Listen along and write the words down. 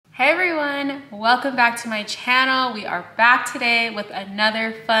Hey everyone, welcome back to my channel. We are back today with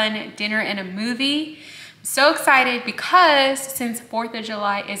another fun dinner and a movie. I'm so excited because since 4th of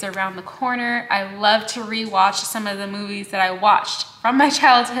July is around the corner, I love to rewatch some of the movies that I watched from my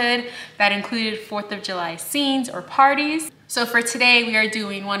childhood that included 4th of July scenes or parties. So for today, we are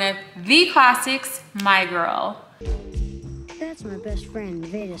doing one of the classics, My Girl. That's my best friend,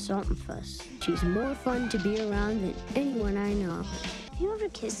 Veda Saltonfuss. She's more fun to be around than anyone I know. Have you ever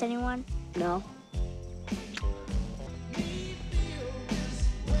kissed anyone? No.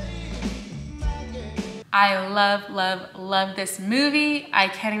 I love this movie. I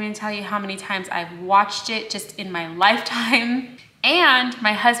can't even tell you how many times I've watched it just in my lifetime. And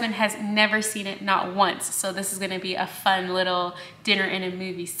my husband has never seen it, not once. So this is gonna be a fun little dinner and a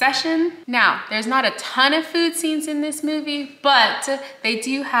movie session. Now, there's not a ton of food scenes in this movie, but they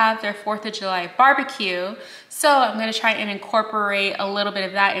do have their 4th of July barbecue. So I'm gonna try and incorporate a little bit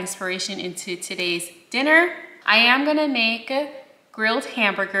of that inspiration into today's dinner. I am gonna make grilled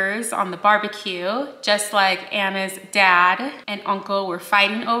hamburgers on the barbecue, just like Anna's dad and uncle were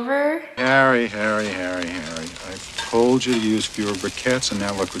fighting over. Harry. I told you to use fewer briquettes, and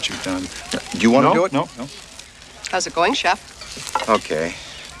now look what you've done. Do you want to do it? No. How's it going, Chef? Okay.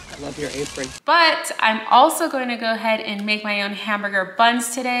 I love your apron. But I'm also going to go ahead and make my own hamburger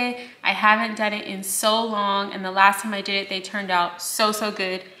buns today. I haven't done it in so long, and the last time I did it, they turned out so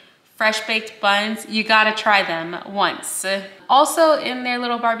good. Fresh baked buns, you gotta try them once. Also in their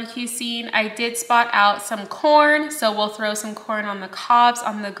little barbecue scene, I did spot out some corn, so we'll throw some corn on the cobs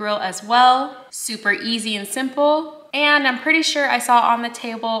on the grill as well. Super easy and simple. And I'm pretty sure I saw on the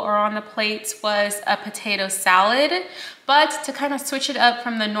table or on the plates was a potato salad. But to kind of switch it up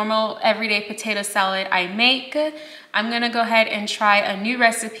from the normal everyday potato salad I make, I'm gonna go ahead and try a new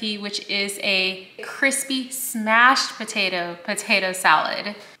recipe, which is a crispy smashed potato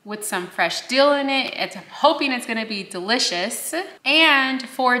salad with some fresh dill in it. I'm hoping it's gonna be delicious. And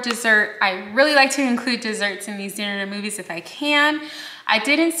for dessert, I really like to include desserts in these dinner movies if I can. I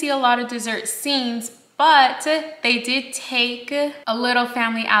didn't see a lot of dessert scenes, but they did take a little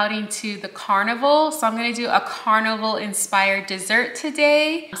family outing to the carnival. So I'm gonna do a carnival inspired dessert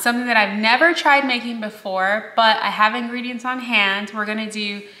today. Something that I've never tried making before, but I have ingredients on hand. We're gonna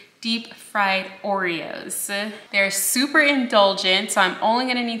do deep fried Oreos. They're super indulgent, so I'm only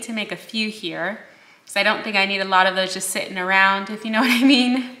gonna need to make a few here because I don't think I need a lot of those just sitting around, if you know what I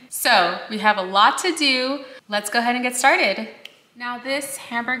mean. So we have a lot to do. Let's go ahead and get started. Now this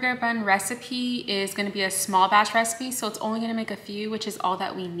hamburger bun recipe is gonna be a small batch recipe, so it's only gonna make a few, which is all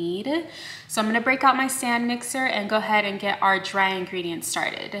that we need. So I'm gonna break out my stand mixer and go ahead and get our dry ingredients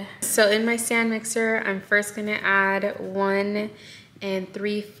started. So in my stand mixer, I'm first gonna add 1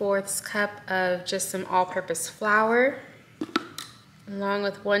 3/4 cup of just some all-purpose flour, along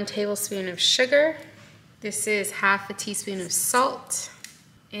with 1 tablespoon of sugar. This is half a teaspoon of salt,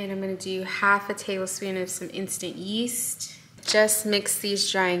 and I'm gonna do half a tablespoon of some instant yeast. Just mix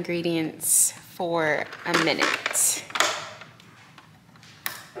these dry ingredients for a minute.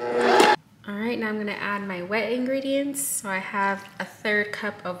 All right, now I'm gonna add my wet ingredients. So I have a 1/3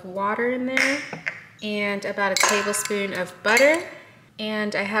 cup of water in there and about a tablespoon of butter.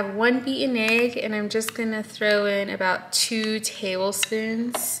 And I have 1 beaten egg, and I'm just gonna throw in about 2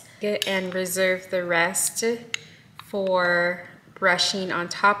 tablespoons and reserve the rest for brushing on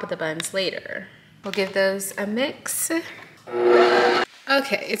top of the buns later. We'll give those a mix.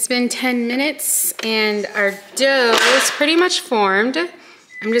 Okay, it's been 10 minutes and our dough is pretty much formed.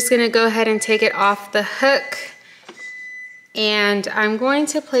 I'm just gonna go ahead and take it off the hook, and I'm going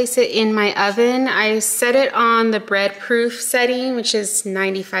to place it in my oven. I set it on the bread proof setting, which is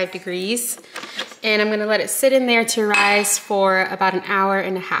 95 degrees, and I'm gonna let it sit in there to rise for about 1.5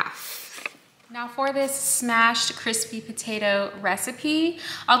 hours. Now for this smashed crispy potato recipe,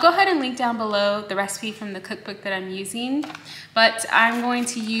 I'll go ahead and link down below the recipe from the cookbook that I'm using, but I'm going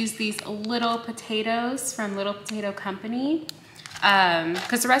to use these little potatoes from Little Potato Company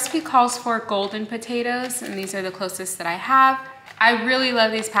because the recipe calls for golden potatoes, and these are the closest that I have. I really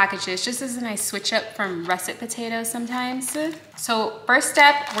love these packages, just as a nice switch up from russet potatoes sometimes. So first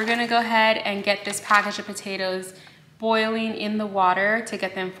step, we're gonna go ahead and get this package of potatoes boiling in the water to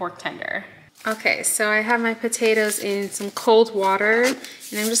get them fork tender. Okay, so I have my potatoes in some cold water, and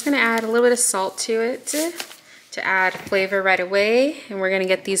I'm just gonna add a little bit of salt to it to add flavor right away, and we're gonna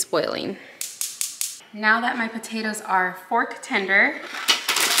get these boiling. Now that my potatoes are fork tender,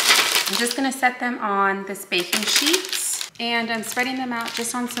 I'm just gonna set them on this baking sheet, and I'm spreading them out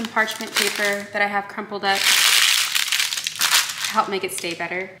just on some parchment paper that I have crumpled up to help make it stay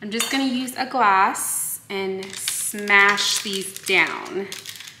better. I'm just gonna use a glass and smash these down.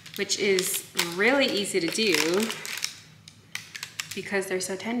 which is really easy to do because they're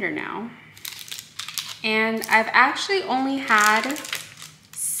so tender now. And I've actually only had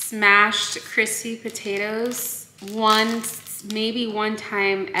smashed crispy potatoes once, maybe one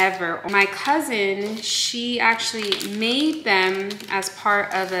time ever. My cousin, she actually made them as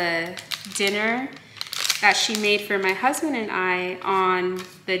part of a dinner that she made for my husband and I on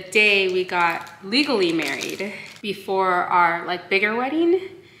the day we got legally married before our like bigger wedding.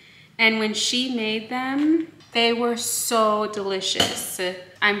 And when she made them, they were so delicious.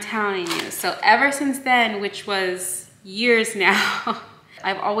 I'm telling you. So ever since then, which was years now,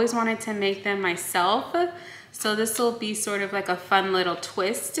 I've always wanted to make them myself. So this will be sort of like a fun little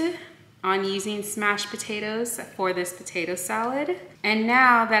twist on using smashed potatoes for this potato salad. And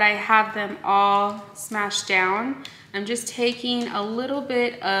now that I have them all smashed down, I'm just taking a little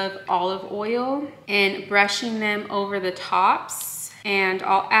bit of olive oil and brushing them over the tops. And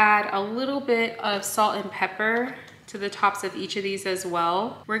I'll add a little bit of salt and pepper to the tops of each of these as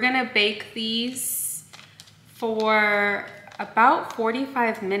well. We're gonna bake these for about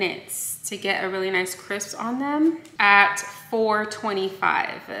 45 minutes to get a really nice crisp on them at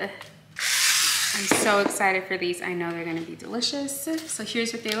 425. I'm so excited for these. I know they're gonna be delicious. So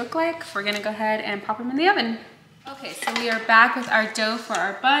here's what they look like. We're gonna go ahead and pop them in the oven. Okay, so we are back with our dough for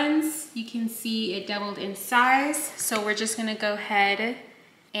our buns. You can see it doubled in size. So we're just gonna go ahead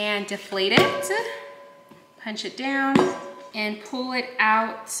and deflate it, punch it down, and pull it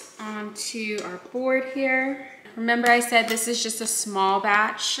out onto our board here. Remember I said this is just a small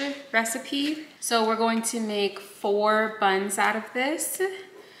batch recipe. So we're going to make 4 buns out of this.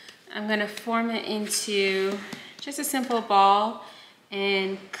 I'm gonna form it into just a simple ball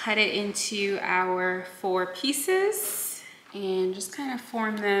and cut it into our 4 pieces and just kind of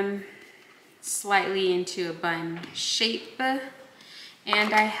form them slightly into a bun shape.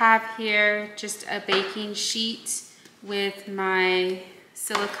 And I have here just a baking sheet with my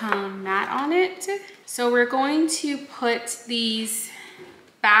silicone mat on it. So we're going to put these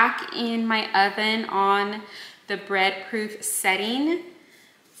back in my oven on the bread proof setting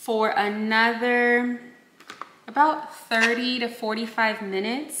for another about 30 to 45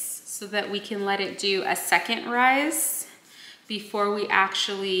 minutes so that we can let it do a second rise before we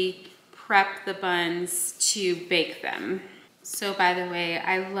actually prep the buns to bake them. So by the way,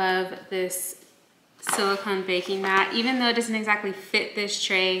 I love this silicone baking mat. Even though it doesn't exactly fit this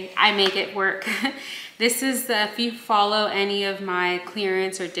tray, I make it work. This is if you follow any of my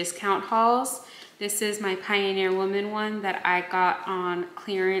clearance or discount hauls, this is my Pioneer Woman one that I got on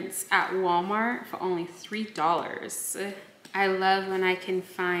clearance at Walmart for only $3. I love when I can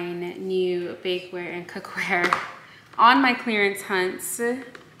find new bakeware and cookware on my clearance hunts.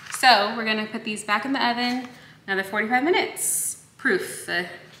 So we're gonna put these back in the oven, another 45 minutes, proof.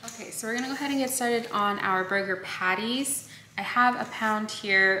 Okay, so we're gonna go ahead and get started on our burger patties. I have a pound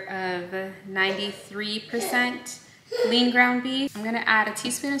here of 93% lean ground beef. I'm gonna add a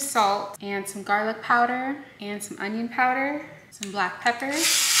teaspoon of salt and some garlic powder and some onion powder, some black pepper,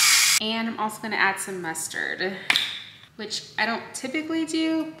 and I'm also gonna add some mustard, which I don't typically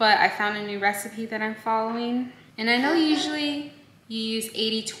do, but I found a new recipe that I'm following. And I know usually you use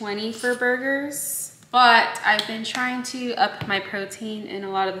 80-20 for burgers, but I've been trying to up my protein in a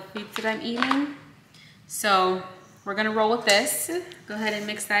lot of the foods that I'm eating. So we're gonna roll with this. Go ahead and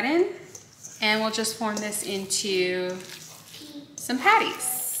mix that in. And we'll just form this into some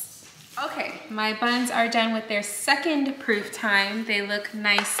patties. Okay, my buns are done with their second proof time. They look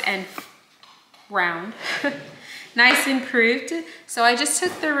nice and round, nice and proofed. So I just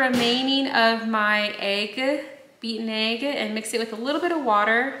took the remaining of my egg, beaten egg, and mixed it with a little bit of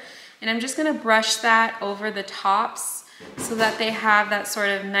water. And I'm just gonna brush that over the tops so that they have that sort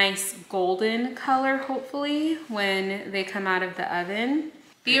of nice golden color, hopefully, when they come out of the oven.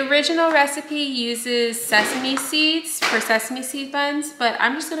 The original recipe uses sesame seeds for sesame seed buns, but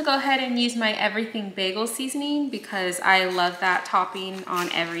I'm just gonna go ahead and use my everything bagel seasoning because I love that topping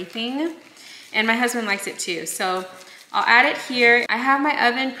on everything. And my husband likes it too. So I'll add it here. I have my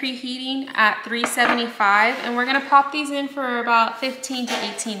oven preheating at 375 and we're gonna pop these in for about 15 to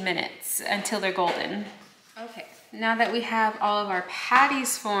 18 minutes until they're golden. Okay. Now that we have all of our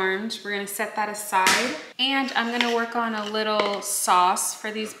patties formed, we're gonna set that aside. And I'm gonna work on a little sauce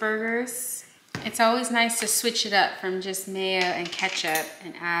for these burgers. It's always nice to switch it up from just mayo and ketchup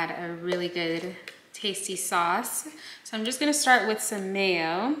and add a really good, tasty sauce. So I'm just gonna start with some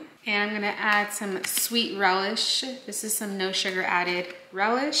mayo and I'm gonna add some sweet relish. This is some no sugar added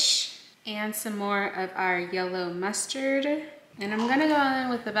relish and some more of our yellow mustard. And I'm gonna go in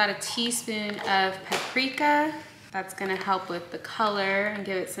with about a teaspoon of paprika That's gonna help with the color and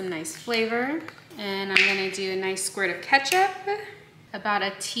give it some nice flavor. And I'm gonna do a nice squirt of ketchup, about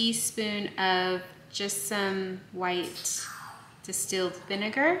a teaspoon of just some white distilled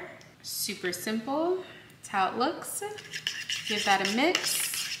vinegar. Super simple, that's how it looks. Give that a mix.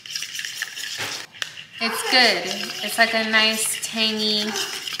 It's good. It's like a nice, tangy,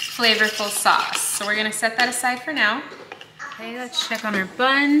 flavorful sauce. So we're gonna set that aside for now. Okay, let's check on our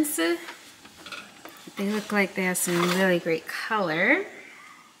buns. They look like they have some really great color.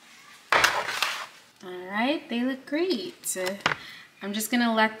 All right, they look great. I'm just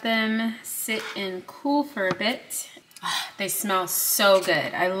gonna let them sit and cool for a bit. Oh, they smell so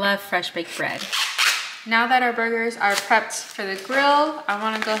good. I love fresh baked bread. Now that our burgers are prepped for the grill, I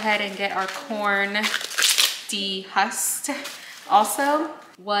wanna go ahead and get our corn dehusked. Also,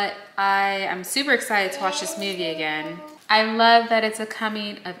 I'm super excited to watch this movie again. I love that it's a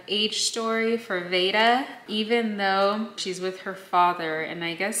coming of age story for Veda, even though she's with her father, and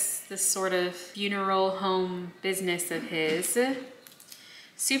I guess this sort of funeral home business of his.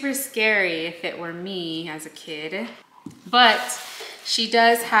 Super scary if it were me as a kid. But she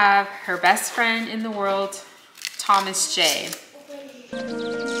does have her best friend in the world, Thomas J. I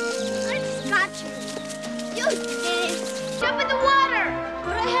just got you. You did it. Jump in the water.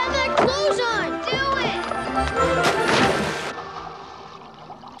 But I have my clothes on. Do it.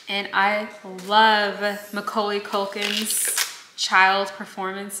 And I love Macaulay Culkin's child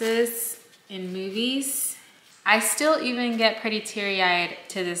performances in movies. I still even get pretty teary-eyed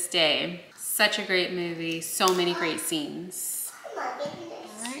to this day. Such a great movie, so many great scenes.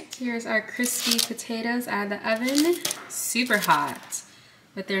 All right, here's our crispy potatoes out of the oven. Super hot,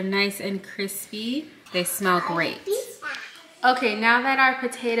 but they're nice and crispy. They smell great. Okay, now that our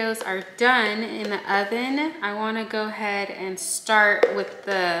potatoes are done in the oven, I wanna go ahead and start with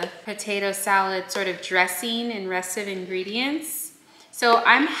the potato salad sort of dressing and rest of ingredients. So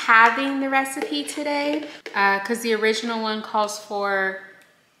I'm halving the recipe today because the original one calls for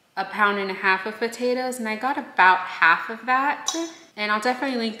 1.5 pounds of potatoes, and I got about half of that. And I'll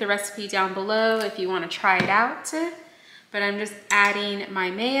definitely link the recipe down below if you wanna try it out. But I'm just adding my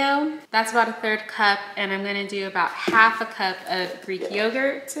mayo. That's about 1/3 cup, and I'm gonna do about 1/2 cup of Greek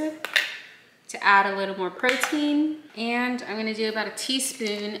yogurt to add a little more protein. And I'm gonna do about a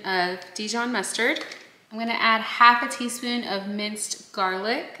teaspoon of Dijon mustard. I'm gonna add 1/2 teaspoon of minced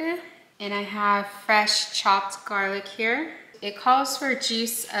garlic, and I have fresh chopped garlic here. It calls for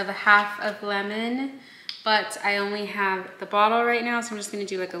juice of 1/2 lemon, but I only have the bottle right now, so I'm just gonna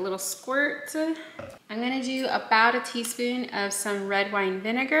do like a little squirt. I'm gonna do about a teaspoon of some red wine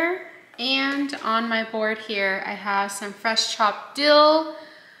vinegar. And on my board here, I have some fresh chopped dill,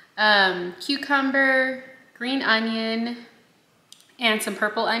 cucumber, green onion, and some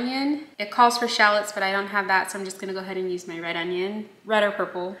purple onion. It calls for shallots, but I don't have that, so I'm just gonna go ahead and use my red onion, red or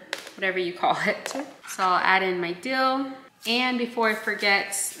purple, whatever you call it. So I'll add in my dill. And before I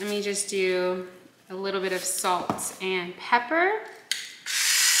forget, let me just do a little bit of salt and pepper.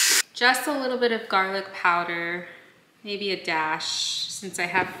 Just a little bit of garlic powder, maybe a dash, since I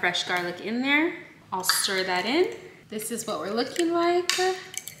have fresh garlic in there. I'll stir that in. This is what we're looking like.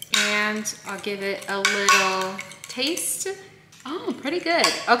 And I'll give it a little taste. Oh, pretty good.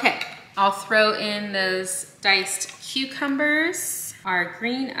 Okay, I'll throw in those diced cucumbers, our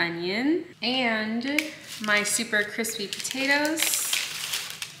green onion, and my super crispy potatoes.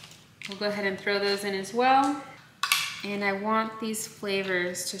 We'll go ahead and throw those in as well. And I want these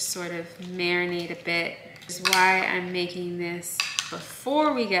flavors to sort of marinate a bit. This is why I'm making this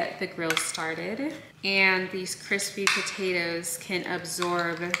before we get the grill started. And these crispy potatoes can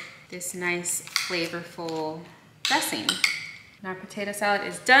absorb this nice flavorful dressing. Now our potato salad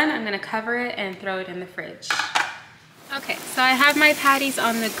is done. I'm gonna cover it and throw it in the fridge. Okay, so I have my patties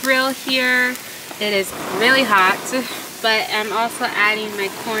on the grill here. It is really hot, but I'm also adding my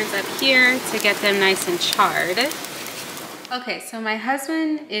corns up here to get them nice and charred. Okay, so my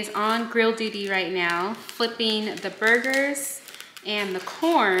husband is on grill duty right now, flipping the burgers and the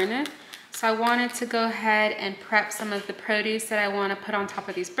corn. So I wanted to go ahead and prep some of the produce that I want to put on top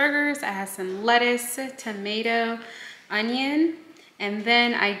of these burgers. I have some lettuce, tomato, onion, and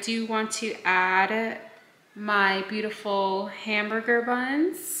then I do want to add my beautiful hamburger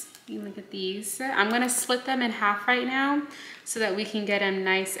buns. You can look at these. I'm gonna split them in half right now so that we can get them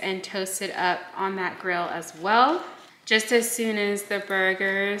nice and toasted up on that grill as well. Just as soon as the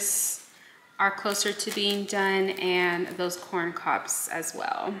burgers are closer to being done, and those corn cobs as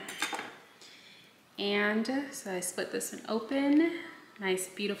well. And so I split this one open. Nice,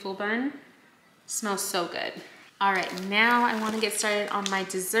 beautiful bun. Smells so good. All right, now I want to get started on my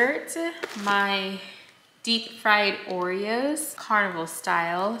dessert. My deep fried Oreos, carnival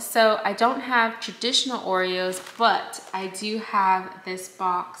style. So I don't have traditional Oreos, but I do have this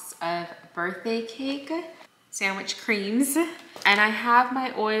box of birthday cake sandwich creams. And I have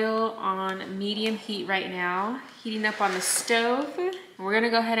my oil on medium heat right now, heating up on the stove. We're gonna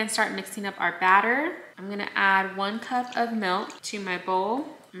go ahead and start mixing up our batter. I'm gonna add 1 cup of milk to my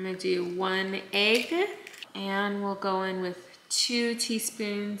bowl. I'm gonna do 1 egg, and we'll go in with 2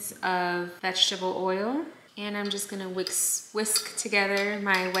 teaspoons of vegetable oil. And I'm just gonna whisk together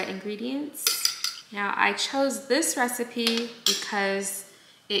my wet ingredients. Now I chose this recipe because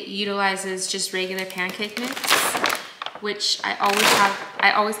it utilizes just regular pancake mix, which I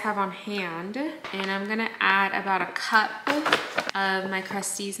always have on hand. And I'm gonna add about 1 cup of my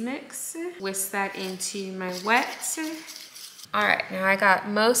Crusties mix. Whisk that into my wet. All right, now I got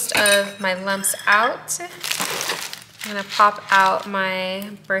most of my lumps out. I'm gonna pop out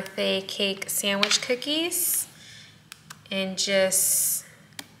my birthday cake sandwich cookies and just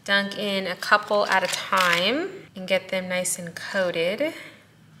dunk in a couple at a time and get them nice and coated.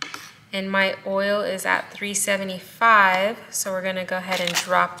 And my oil is at 375, so we're gonna go ahead and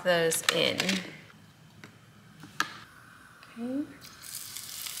drop those in. Okay.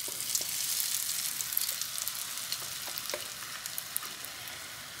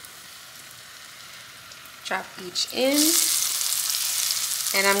 Drop each in,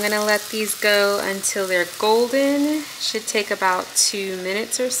 and I'm gonna let these go until they're golden. Should take about 2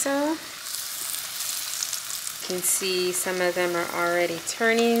 minutes or so. You can see some of them are already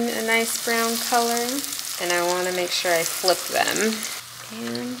turning a nice brown color, and I want to make sure I flip them.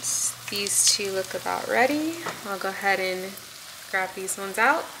 And these 2 look about ready. I'll go ahead and grab these ones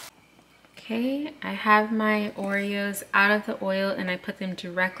out. Okay, I have my Oreos out of the oil and I put them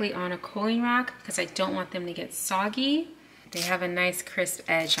directly on a cooling rack because I don't want them to get soggy. They have a nice crisp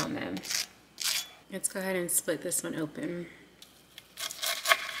edge on them. Let's go ahead and split this one open.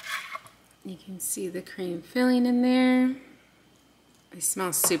 You can see the cream filling in there. They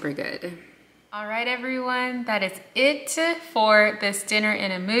smell super good. All right, everyone, that is it for this dinner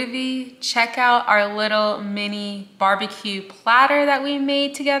in a movie. Check out our little mini barbecue platter that we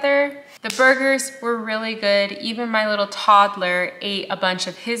made together. The burgers were really good. Even my little toddler ate a bunch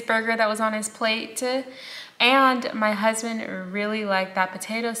of his burger that was on his plate. And my husband really liked that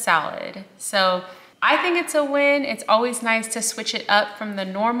potato salad. So I think it's a win. It's always nice to switch it up from the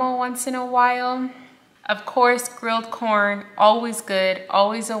normal once in a while. Of course, grilled corn, always good,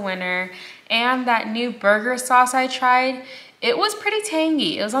 always a winner. And that new burger sauce I tried, it was pretty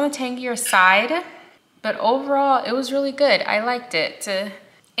tangy. It was on the tangier side, but overall, it was really good. I liked it.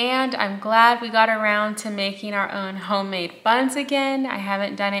 And I'm glad we got around to making our own homemade buns again. I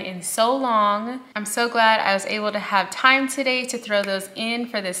haven't done it in so long. I'm so glad I was able to have time today to throw those in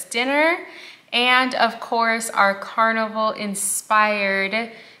for this dinner. And of course, our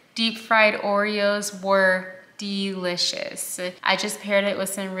carnival-inspired deep fried Oreos were delicious. I just paired it with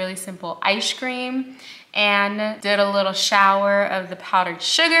some really simple ice cream and did a little shower of the powdered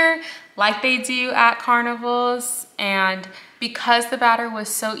sugar like they do at carnivals. And because the batter was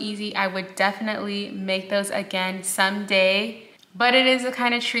so easy, I would definitely make those again someday. But it is the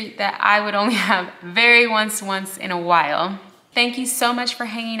kind of treat that I would only have once in a while. Thank you so much for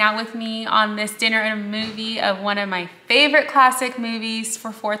hanging out with me on this dinner and a movie of one of my favorite classic movies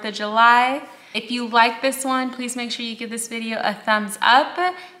for 4th of July. If you like this one, please make sure you give this video a thumbs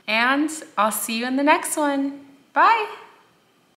up, and I'll see you in the next one. Bye.